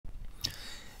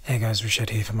Hey guys, Rishad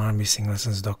here from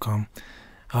rmbsinglessons.com.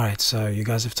 Alright, so you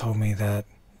guys have told me that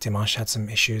Dimash had some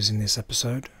issues in this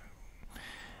episode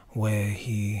where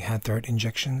he had throat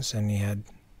injections and he had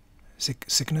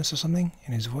sickness or something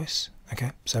in his voice.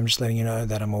 Okay, so I'm just letting you know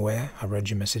that I'm aware. I read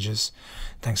your messages.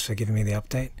 Thanks for giving me the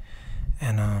update.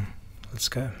 And let's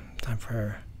go. Time for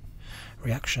a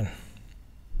reaction.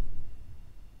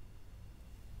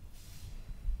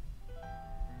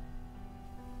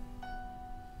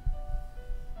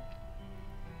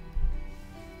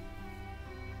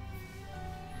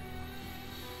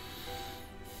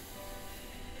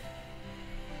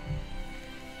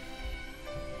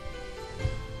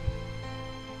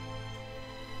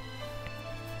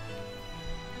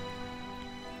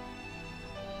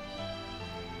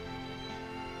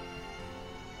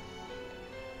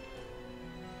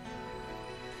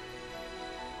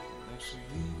是一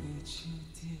个秋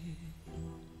天，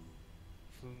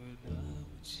风儿那么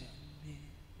强烈，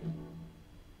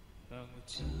让我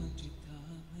牵着它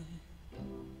们，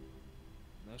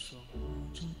那双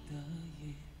无助的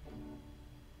眼，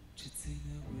只在那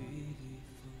微烈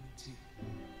风景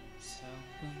相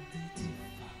伴的地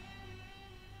方，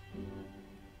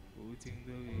不停地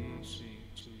一声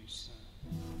吹响，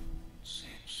沉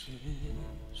睡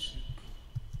时刻。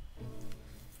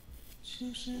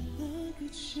就是那个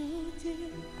秋天，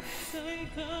才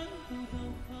看到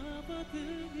爸爸的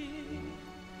脸，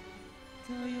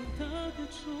他有他的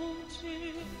憧憬，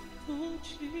托起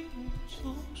我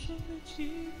重生的纪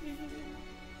念，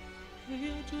黑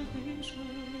暗中泪水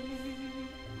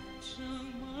长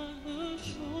满了双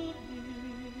眼，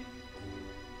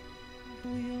不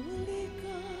要离开，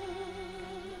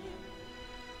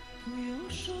不要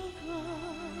伤害，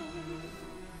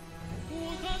我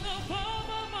看到爸爸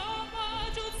妈妈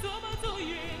就这么走远，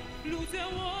路在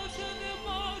我身的陌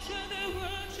生的温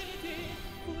湿地，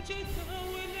不记得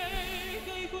未来还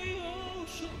会有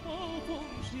什么风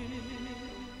险。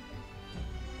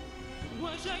我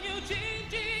想要紧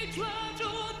紧抓住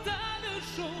她的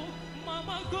手，妈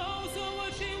妈告诉我，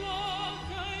希望还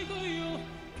会有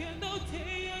看到太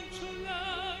阳出来，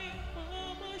妈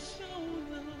妈笑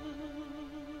了。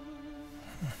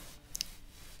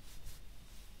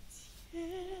天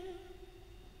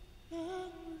亮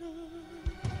了，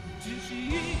只是一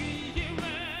个夜晚，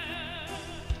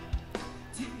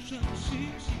天上星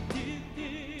星点点，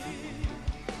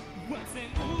我在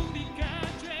梦里看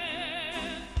见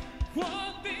我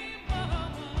的妈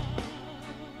妈，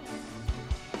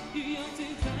一样在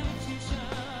看天上，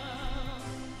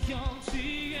扬起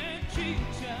眼睛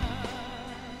讲，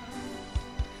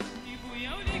你不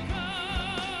要离开。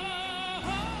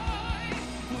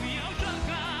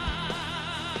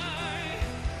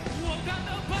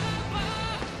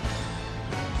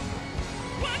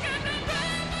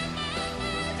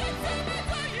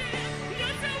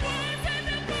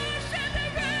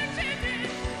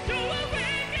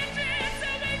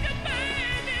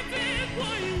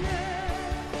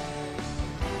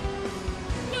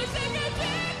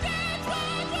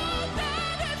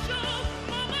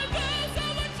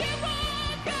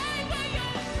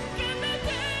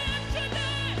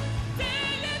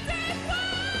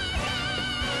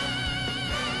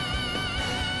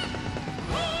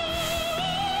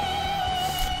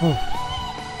Oh.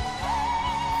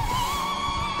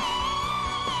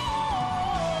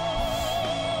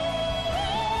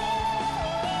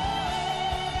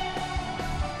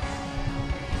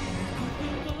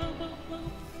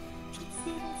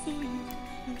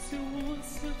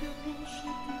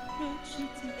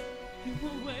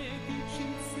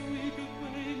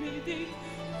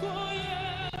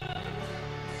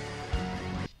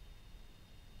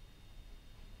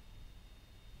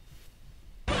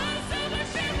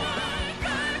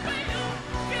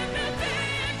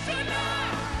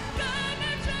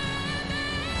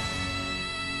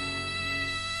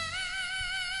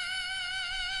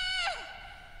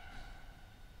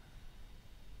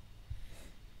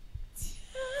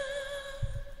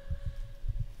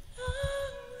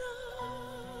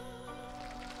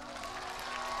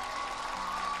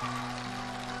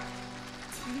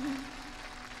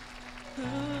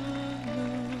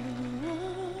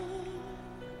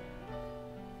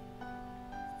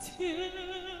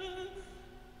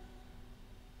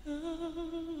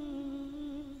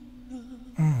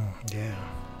 Yeah.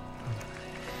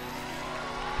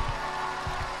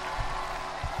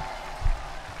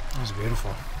 That was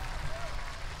beautiful.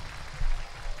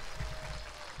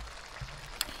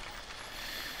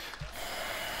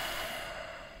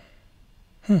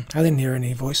 I didn't hear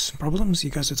any voice problems. You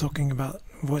guys are talking about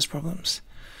voice problems.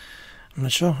 I'm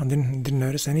not sure. I didn't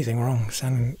notice anything wrong.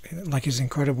 Sounding like his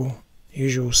incredible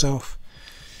usual self.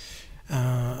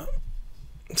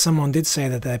 someone did say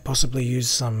that they possibly used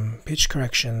some pitch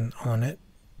correction on it,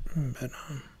 but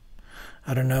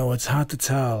I don't know, it's hard to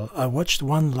tell. I watched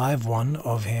one live one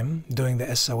of him doing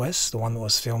the SOS, the one that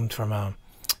was filmed from a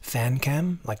fan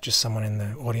cam, like just someone in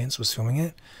the audience was filming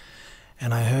it,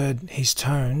 and I heard his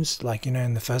tones, like, you know,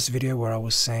 in the first video where I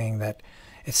was saying that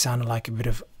it sounded like a bit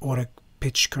of auto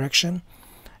pitch correction,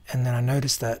 and then I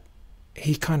noticed that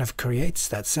he kind of creates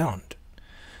that sound.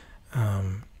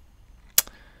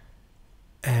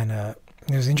 And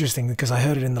it was interesting because I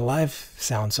heard it in the live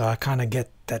sound, so I kind of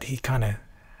get that he kind of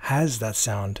has that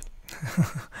sound.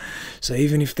 So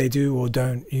even if they do or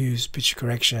don't use pitch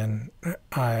correction,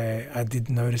 I did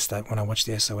notice that when I watched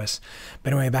the SOS.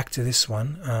 But anyway, back to this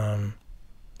one.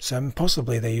 So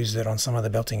possibly they used it on some of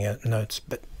the belting notes,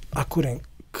 but I couldn't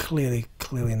clearly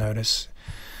notice.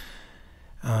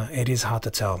 It is hard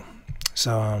to tell.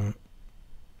 So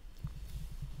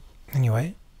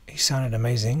anyway, he sounded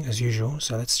amazing as usual,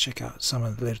 so let's check out some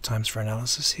of the little times for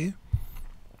analysis here.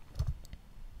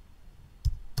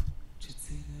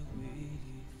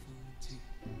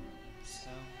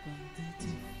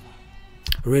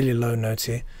 Really low notes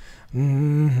here.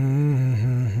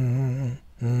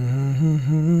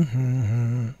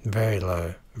 Very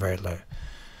low, very low.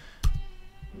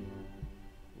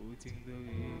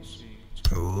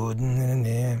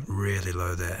 Really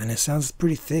low there, and it sounds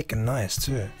pretty thick and nice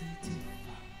too.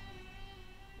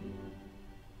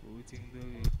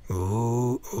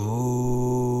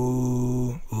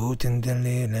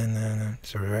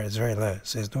 It's very low,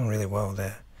 so he's doing really well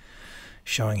there,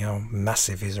 showing how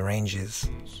massive his range is.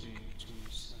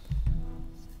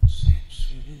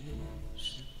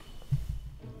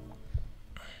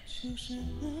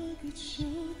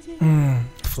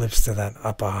 Flips to that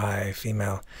upper high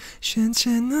female.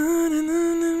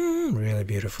 Really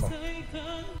beautiful.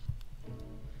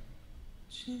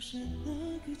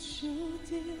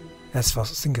 That's I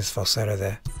think it's falsetto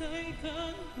there.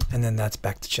 And then that's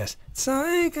back to chest.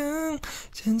 Sorry,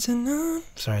 it's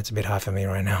a bit high for me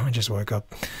right now. I just woke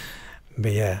up.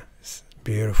 But yeah, it's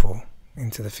beautiful.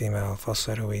 Into the female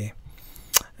falsetto-y.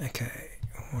 Okay,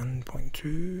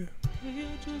 1.2.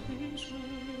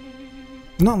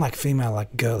 Not like female,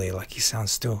 like girly, like he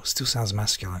sounds still sounds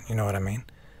masculine, you know what I mean?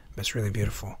 But it's really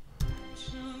beautiful.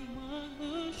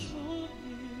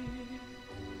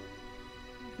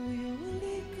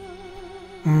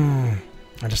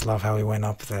 I just love how he went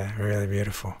up there, really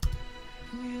beautiful.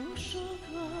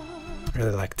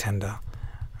 Really like tender.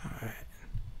 Alright.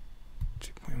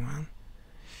 2.1.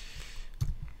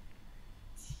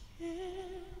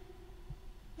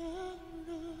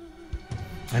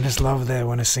 I just love there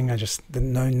when a singer just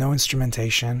no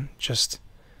instrumentation, just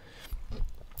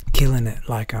killing it.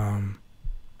 Like oh,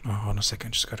 hold on a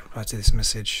second, just got to reply to this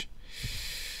message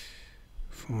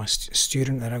for my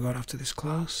student that I got after this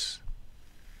class.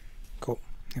 Cool,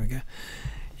 here we go.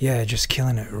 Yeah, just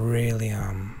killing it. Really,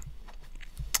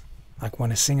 like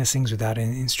when a singer sings without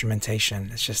any instrumentation,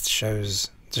 it just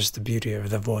shows just the beauty of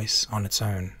the voice on its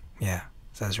own. Yeah,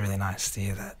 so it's really nice to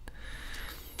hear that.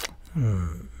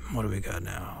 What do we got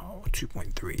now?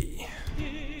 2.3.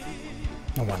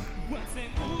 No, 1.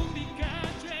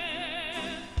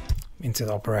 Into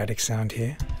the operatic sound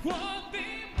here.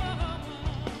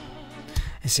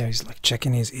 And see how he's like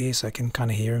checking his ear so I can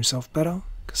kind of hear himself better.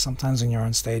 Because sometimes when you're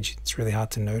on stage, it's really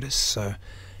hard to notice. So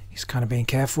he's kind of being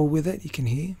careful with it. You can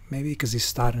hear, maybe because he's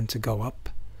starting to go up.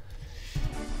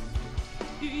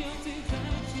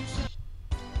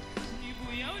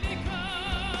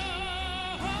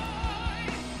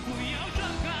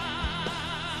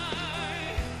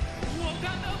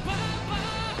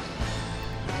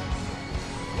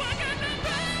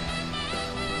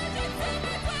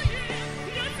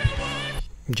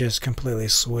 Just completely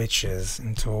switches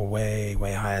into a way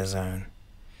higher zone.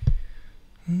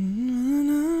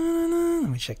 Let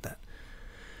me check that.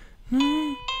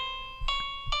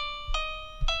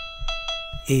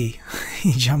 E.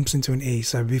 He jumps into an E.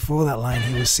 So before that line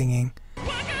he was singing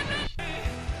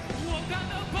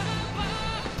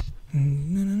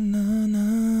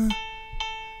an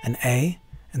A,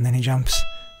 and then he jumps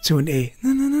to an E.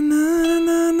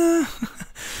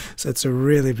 So it's a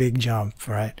really big jump,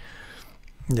 right?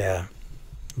 Yeah,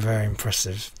 very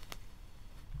impressive.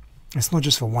 It's not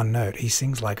just for one note, he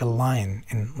sings like a line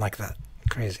in like that.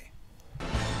 Crazy.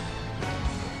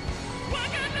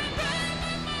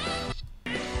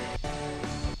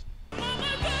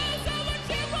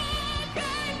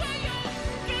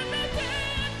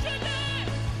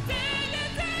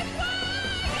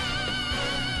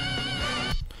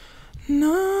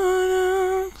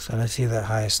 No. So let's hear that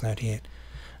highest note here.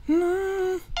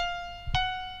 No.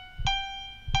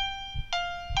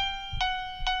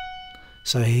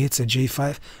 So he hits a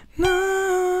G5,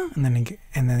 no, and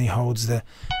then he holds the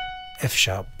F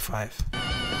sharp 5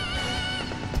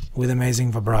 with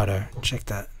amazing vibrato. Check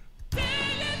that.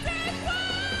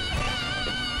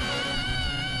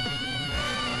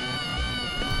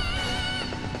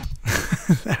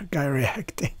 That guy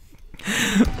reacting.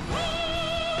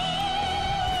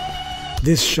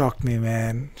 This shocked me,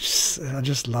 man. I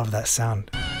just love that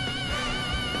sound.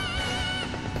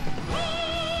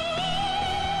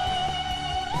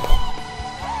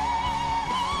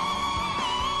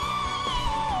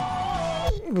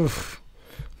 Oof.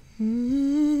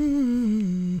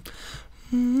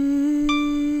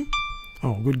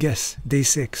 Oh, good guess.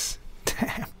 D6.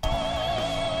 Damn.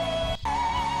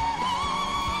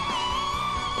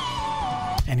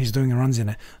 And he's doing runs in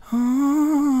it.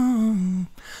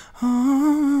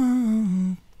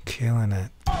 Killing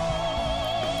it.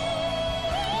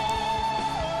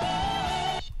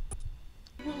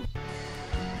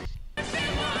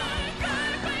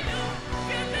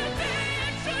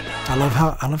 I love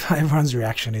how everyone's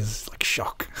reaction is like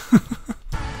shock.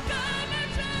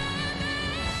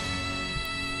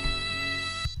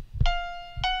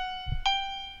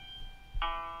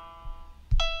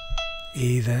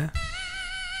 E there.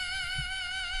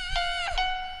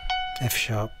 F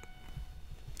sharp.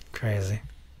 Crazy.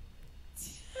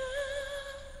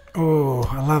 Oh,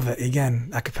 I love it.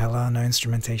 Again, a cappella, no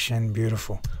instrumentation,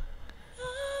 beautiful.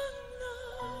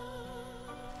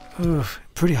 Ooh,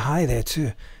 pretty high there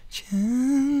too.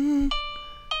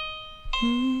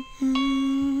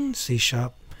 C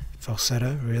sharp,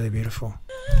 falsetto, really beautiful.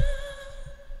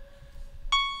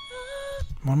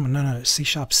 No, C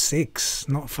sharp 6,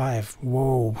 not 5.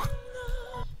 Whoa.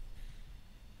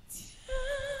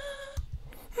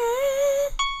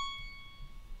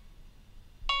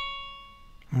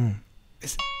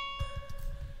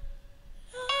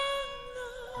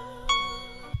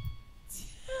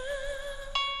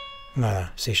 No,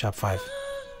 C sharp 5.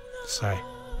 Sorry.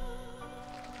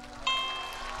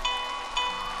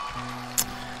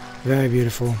 Very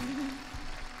beautiful.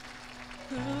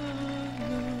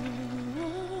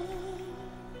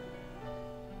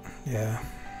 Yeah.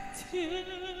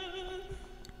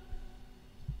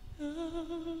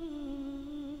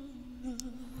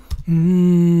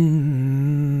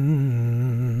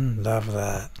 Love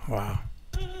that. Wow.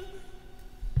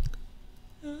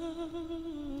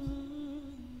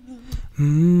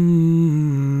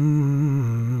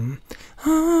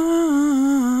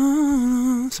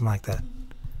 Something like that.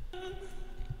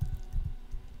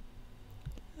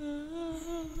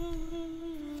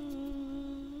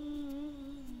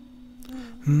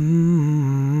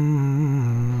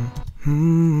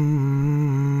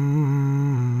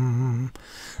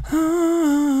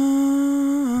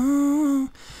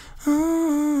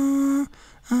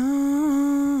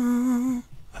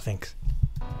 I think.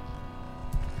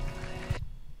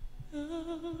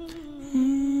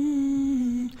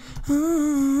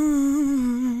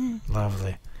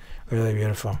 Lovely. Really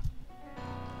beautiful.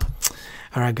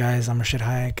 Alright guys, I'm Rashid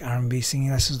Hayek,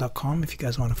 R&BsingingLessons.com. If you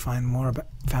guys want to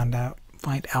find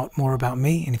out more about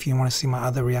me, and if you want to see my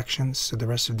other reactions to the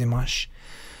rest of Dimash,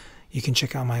 you can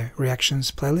check out my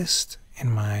reactions playlist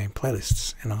in my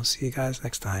playlists. And I'll see you guys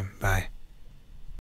next time. Bye.